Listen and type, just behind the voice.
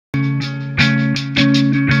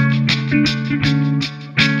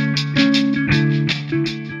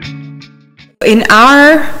in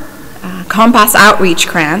our Compass Outreach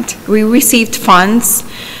Grant, we received funds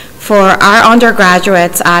for our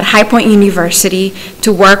undergraduates at High Point University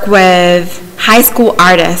to work with high school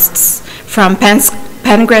artists from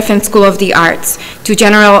Penn Griffin School of the Arts to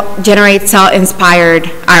generate cell-inspired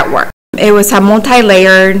artwork. It was a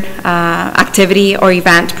multi-layered activity or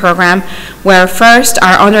event program where first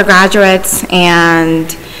our undergraduates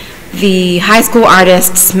and the high school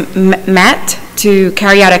artists met to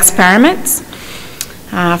carry out experiments.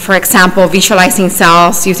 For example, visualizing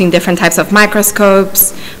cells using different types of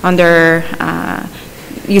microscopes,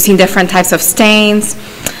 using different types of stains.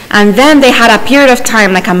 And then they had a period of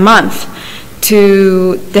time, like a month,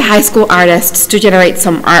 to the high school artists to generate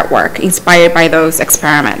some artwork inspired by those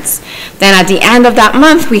experiments. Then at the end of that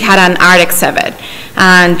month, we had an art exhibit.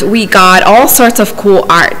 And we got all sorts of cool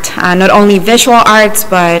art, not only visual arts,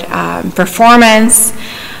 but performance,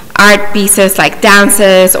 art pieces like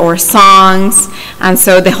dances or songs. And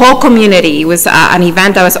so the whole community was an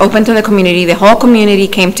event that was open to the community. The whole community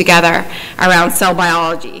came together around cell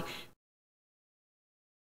biology.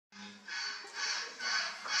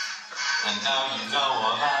 And now you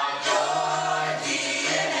know about